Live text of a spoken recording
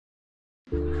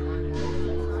I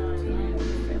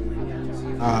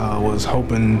was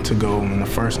hoping to go in the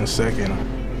first and second.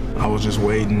 I was just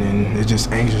waiting, and it's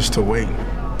just anxious to wait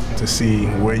to see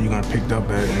where you're gonna pick up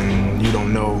at, and you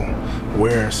don't know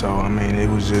where. So I mean, it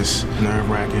was just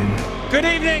nerve-wracking. Good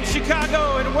evening,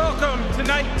 Chicago, and welcome to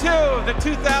night 2 of the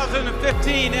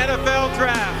 2015 NFL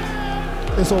Draft.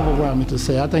 It's overwhelming to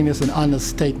say. I think it's an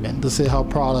understatement to say how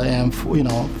proud I am,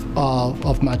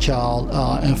 of my child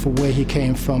and for where he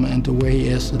came from and to where he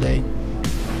is today.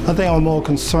 I think I'm more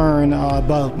concerned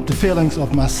about the feelings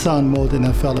of my son more than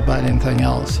I felt about anything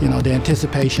else. You know, the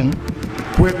anticipation.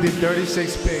 With the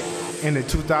 36th pick in the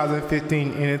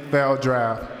 2015 NFL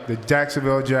Draft, the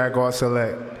Jacksonville Jaguars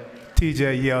select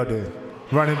T.J. Yeldon,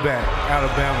 running back,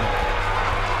 Alabama.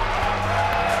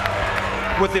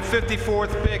 With the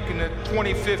 54th pick in the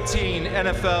 2015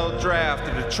 NFL Draft,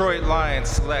 the Detroit Lions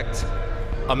select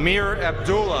Amir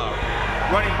Abdullah,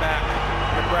 running back,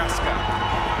 Nebraska.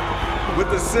 With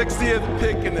the 60th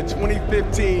pick in the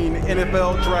 2015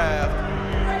 NFL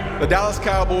Draft, the Dallas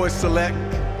Cowboys select,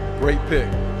 great pick,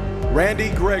 Randy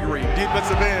Gregory,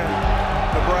 defensive end,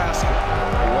 Nebraska.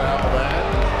 Well,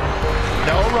 then,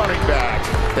 no running back.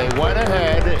 They went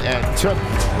ahead and took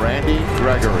Randy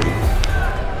Gregory.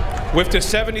 With the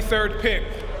 73rd pick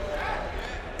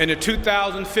in the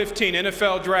 2015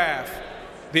 NFL Draft,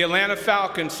 the Atlanta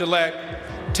Falcons select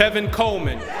Tevin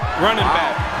Coleman, running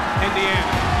back,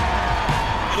 Indiana.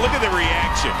 Look at the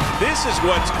reaction. This is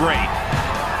what's great.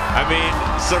 I mean,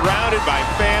 surrounded by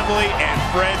family and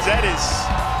friends. That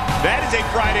is a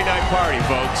Friday night party,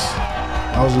 folks.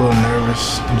 I was a little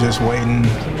nervous, just waiting,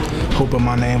 hoping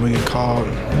my name would get called,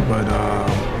 but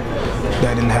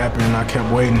that didn't happen, and I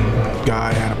kept waiting.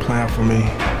 God had a plan for me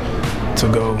to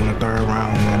go in the 3rd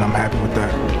round, and I'm happy with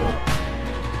that.